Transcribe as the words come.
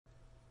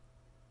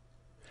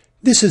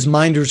This is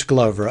Minders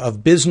Glover of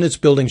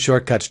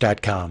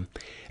BusinessBuildingShortcuts.com,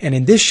 and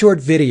in this short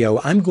video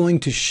I'm going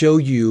to show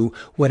you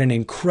what an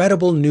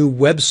incredible new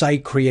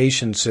website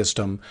creation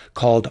system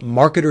called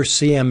Marketer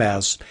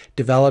CMS,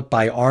 developed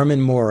by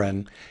Armin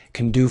Morin,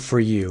 can do for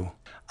you.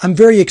 I'm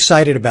very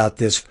excited about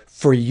this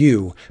for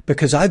you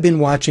because I've been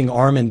watching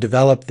Armin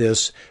develop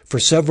this for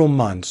several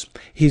months.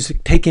 He's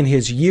taken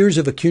his years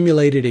of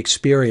accumulated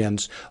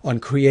experience on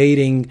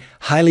creating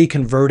highly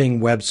converting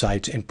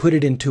websites and put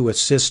it into a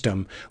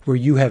system where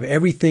you have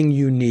everything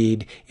you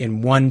need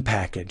in one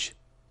package.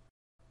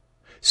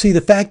 See, the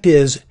fact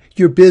is,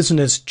 your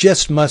business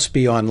just must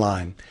be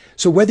online.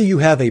 So whether you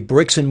have a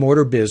bricks and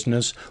mortar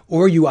business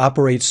or you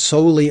operate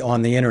solely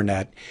on the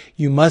internet,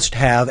 you must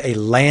have a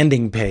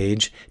landing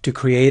page to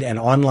create an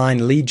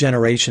online lead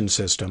generation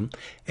system,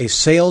 a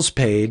sales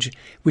page,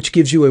 which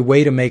gives you a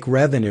way to make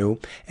revenue,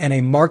 and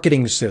a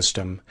marketing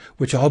system,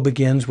 which all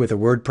begins with a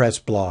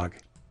WordPress blog.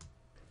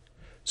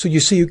 So you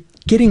see,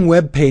 getting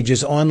web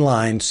pages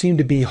online seemed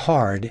to be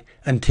hard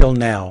until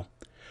now.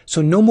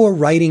 So no more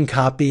writing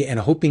copy and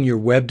hoping your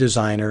web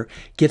designer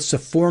gets the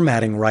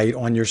formatting right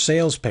on your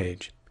sales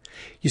page.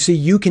 You see,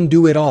 you can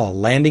do it all: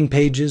 landing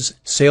pages,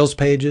 sales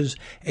pages,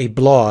 a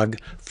blog,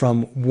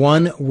 from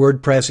one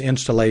WordPress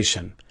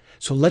installation.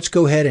 So let's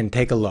go ahead and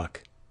take a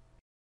look.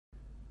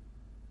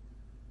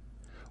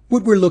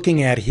 What we're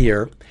looking at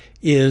here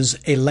is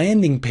a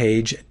landing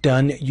page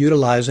done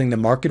utilizing the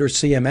Marketer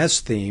CMS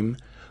theme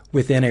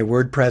within a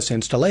WordPress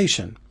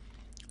installation.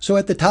 So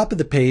at the top of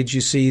the page,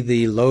 you see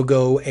the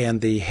logo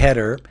and the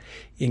header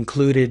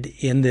included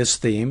in this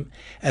theme,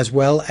 as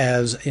well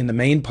as in the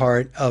main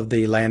part of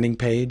the landing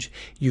page,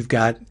 you've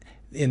got,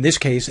 in this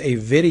case, a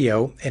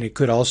video, and it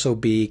could also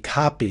be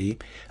copy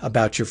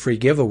about your free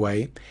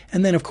giveaway.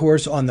 And then, of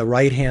course, on the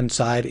right-hand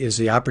side is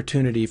the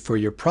opportunity for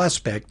your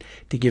prospect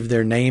to give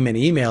their name and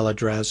email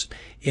address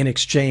in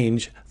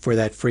exchange for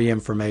that free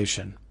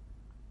information.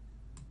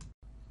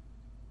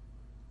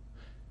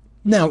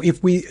 Now,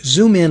 if we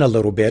zoom in a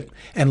little bit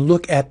and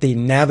look at the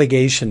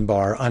navigation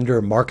bar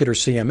under Marketer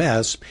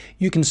CMS,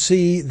 you can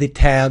see the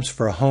tabs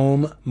for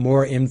Home,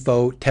 More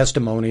Info,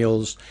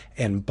 Testimonials,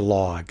 and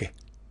Blog.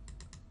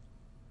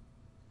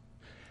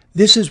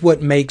 This is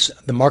what makes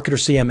the Marketer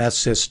CMS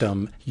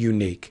system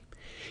unique.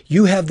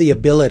 You have the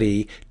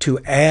ability to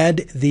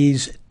add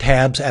these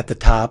tabs at the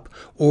top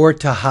or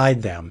to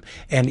hide them.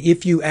 And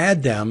if you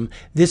add them,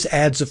 this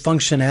adds a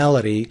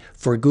functionality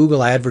for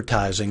Google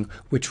advertising,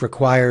 which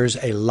requires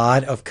a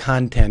lot of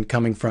content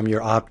coming from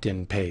your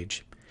opt-in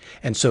page.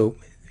 And so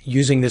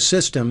using this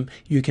system,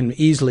 you can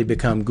easily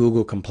become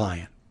Google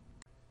compliant.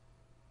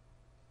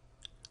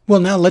 Well,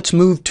 now let's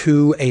move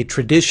to a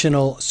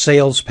traditional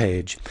sales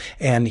page.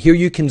 And here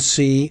you can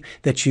see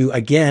that you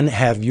again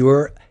have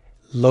your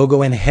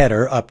logo and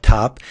header up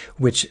top,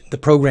 which the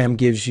program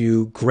gives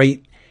you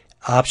great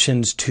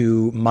options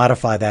to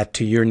modify that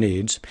to your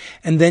needs.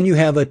 And then you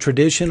have a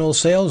traditional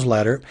sales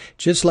letter,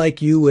 just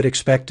like you would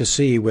expect to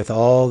see with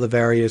all the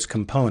various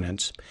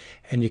components.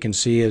 And you can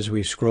see as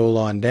we scroll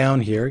on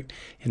down here,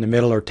 in the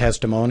middle are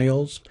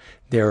testimonials.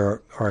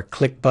 There are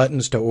click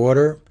buttons to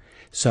order,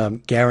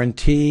 some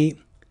guarantee,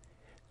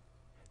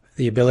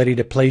 the ability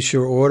to place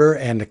your order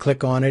and to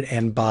click on it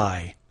and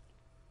buy.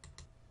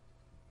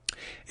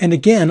 And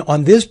again,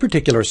 on this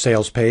particular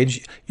sales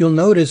page, you'll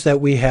notice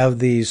that we have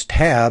these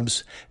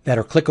tabs that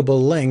are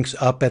clickable links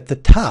up at the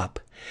top.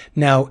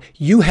 Now,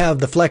 you have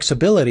the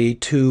flexibility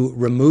to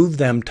remove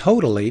them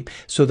totally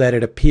so that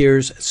it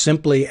appears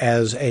simply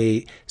as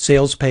a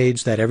sales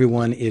page that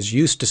everyone is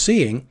used to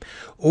seeing,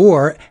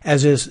 or,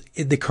 as is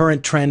the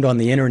current trend on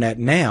the internet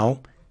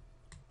now,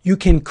 you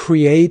can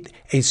create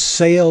a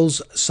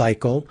sales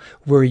cycle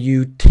where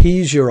you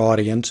tease your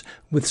audience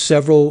with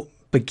several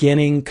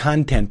beginning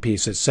content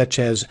pieces, such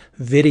as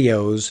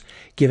videos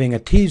giving a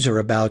teaser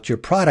about your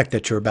product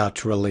that you're about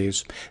to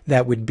release.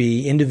 That would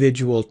be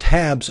individual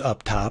tabs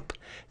up top,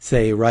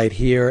 say right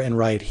here and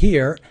right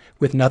here,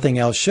 with nothing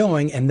else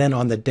showing, and then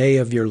on the day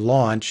of your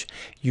launch,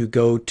 you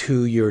go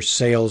to your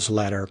sales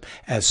letter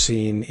as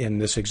seen in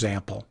this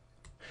example.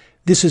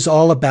 This is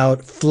all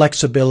about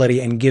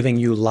flexibility and giving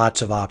you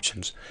lots of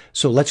options.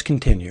 So let's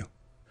continue.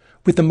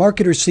 With the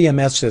Marketer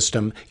CMS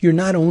system, you're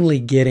not only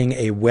getting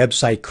a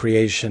website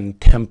creation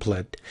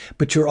template,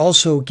 but you're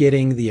also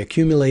getting the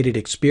accumulated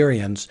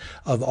experience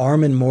of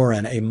Armin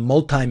Morin, a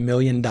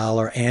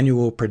multi-million-dollar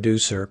annual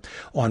producer,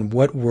 on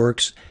what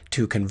works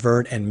to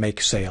convert and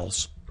make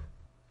sales.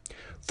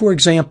 For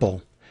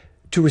example,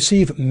 to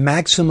receive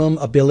maximum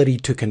ability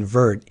to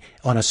convert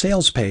on a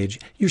sales page,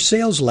 your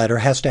sales letter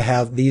has to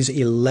have these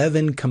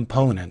 11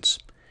 components.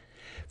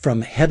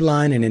 From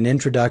headline and an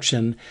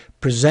introduction,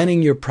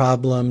 presenting your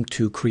problem,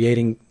 to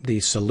creating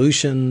the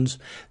solutions,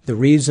 the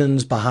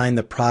reasons behind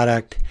the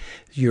product,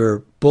 your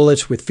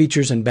bullets with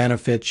features and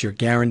benefits, your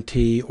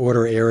guarantee,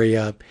 order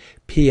area,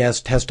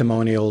 PS,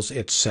 testimonials,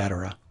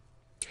 etc.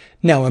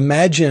 Now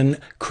imagine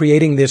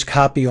creating this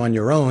copy on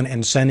your own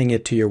and sending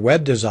it to your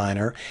web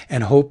designer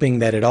and hoping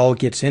that it all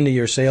gets into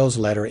your sales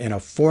letter in a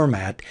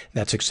format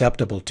that's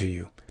acceptable to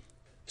you.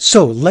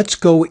 So let's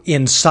go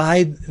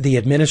inside the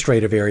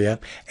administrative area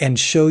and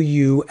show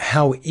you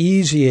how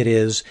easy it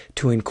is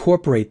to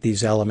incorporate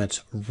these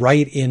elements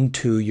right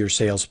into your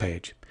sales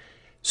page.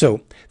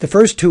 So the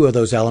first two of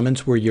those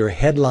elements were your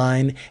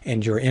headline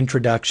and your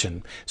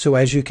introduction. So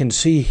as you can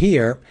see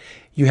here,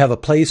 you have a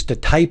place to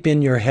type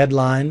in your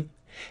headline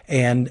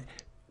and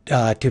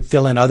to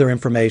fill in other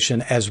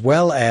information, as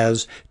well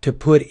as to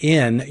put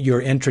in your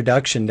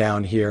introduction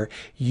down here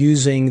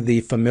using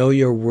the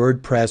familiar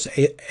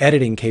WordPress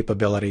editing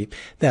capability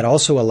that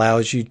also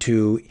allows you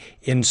to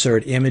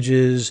insert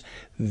images,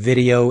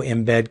 video,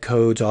 embed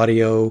codes,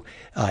 audio,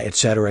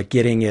 etc.,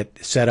 getting it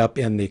set up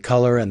in the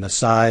color and the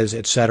size,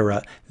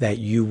 etc., that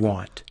you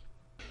want.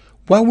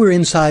 While we're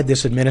inside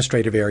this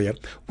administrative area,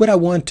 what I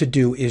want to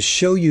do is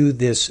show you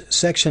this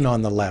section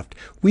on the left.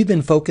 We've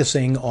been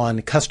focusing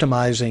on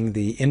customizing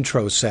the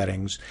intro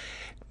settings,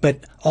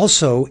 but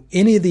also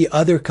any of the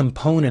other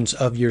components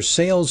of your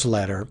sales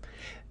letter.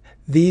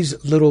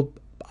 These little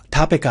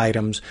topic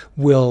items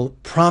will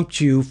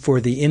prompt you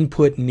for the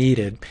input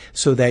needed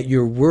so that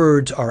your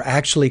words are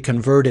actually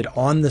converted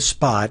on the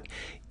spot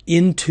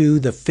into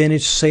the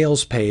finished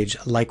sales page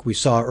like we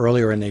saw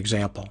earlier in the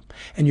example.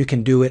 And you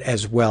can do it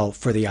as well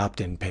for the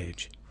opt-in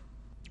page.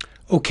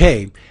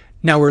 Okay,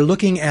 now we're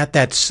looking at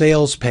that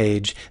sales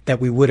page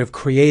that we would have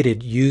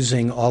created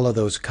using all of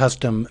those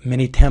custom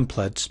mini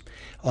templates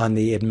on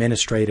the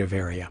administrative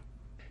area.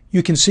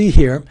 You can see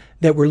here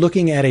that we're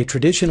looking at a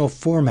traditional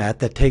format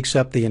that takes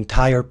up the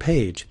entire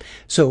page.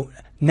 So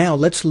now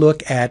let's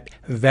look at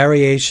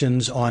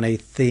variations on a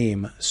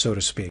theme, so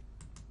to speak.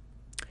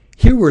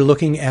 Here we're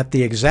looking at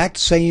the exact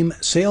same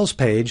sales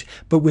page,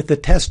 but with the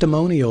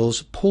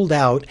testimonials pulled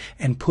out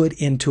and put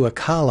into a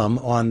column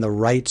on the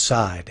right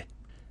side.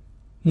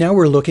 Now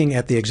we're looking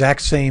at the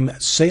exact same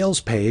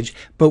sales page,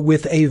 but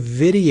with a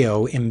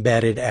video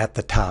embedded at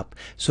the top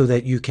so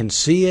that you can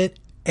see it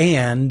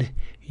and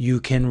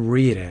you can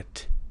read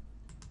it.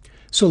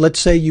 So let's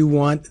say you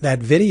want that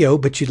video,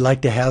 but you'd like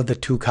to have the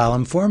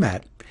two-column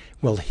format.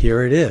 Well,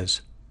 here it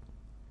is.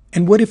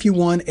 And what if you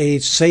want a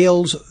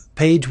sales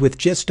page with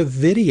just a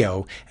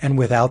video and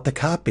without the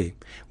copy?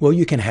 Well,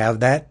 you can have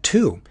that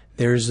too.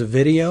 There's the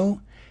video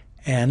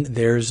and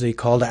there's the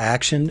call to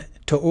action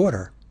to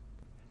order.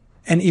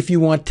 And if you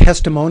want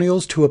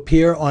testimonials to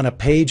appear on a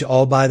page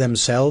all by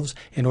themselves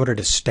in order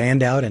to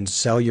stand out and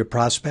sell your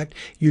prospect,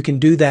 you can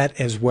do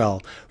that as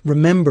well.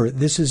 Remember,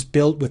 this is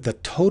built with the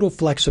total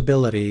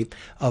flexibility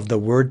of the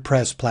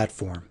WordPress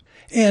platform.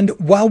 And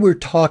while we're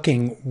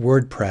talking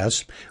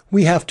WordPress,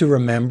 we have to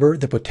remember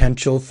the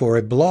potential for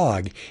a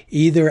blog,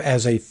 either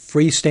as a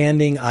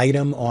freestanding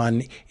item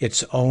on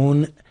its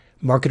own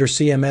Marketer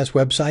CMS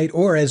website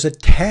or as a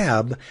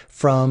tab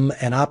from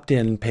an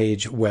opt-in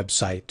page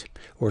website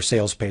or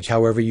sales page,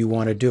 however you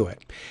want to do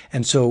it.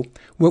 And so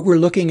what we're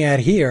looking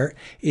at here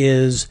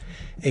is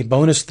a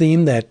bonus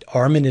theme that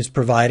Armin is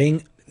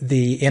providing,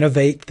 the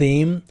Innovate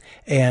theme,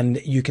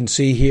 and you can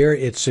see here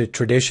it's a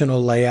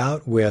traditional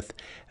layout with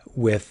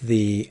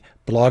the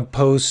blog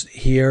posts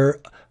here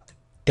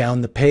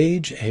down the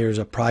page. Here's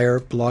a prior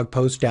blog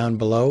post down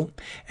below,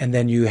 and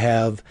then you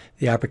have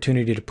the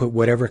opportunity to put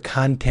whatever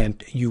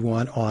content you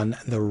want on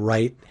the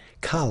right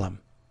column.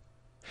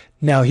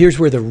 Now here's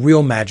where the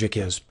real magic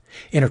is.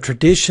 In a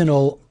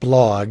traditional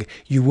blog,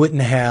 you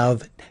wouldn't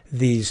have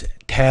these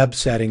tab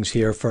settings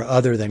here for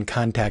other than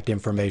contact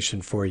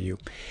information for you.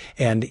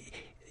 And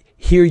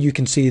here you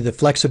can see the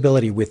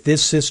flexibility with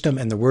this system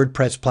and the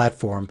WordPress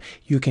platform.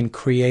 You can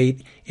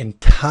create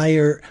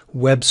entire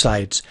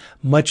websites,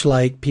 much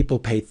like people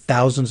pay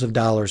thousands of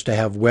dollars to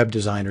have web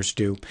designers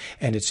do,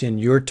 and it's in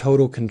your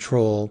total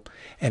control,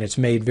 and it's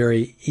made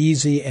very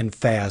easy and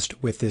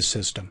fast with this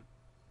system.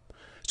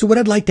 So what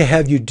I'd like to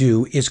have you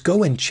do is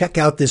go and check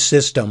out this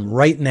system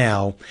right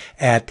now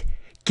at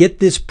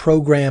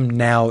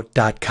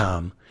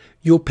getthisprogramnow.com.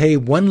 You'll pay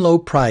one low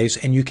price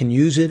and you can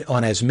use it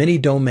on as many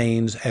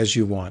domains as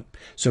you want.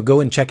 So go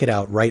and check it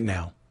out right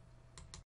now.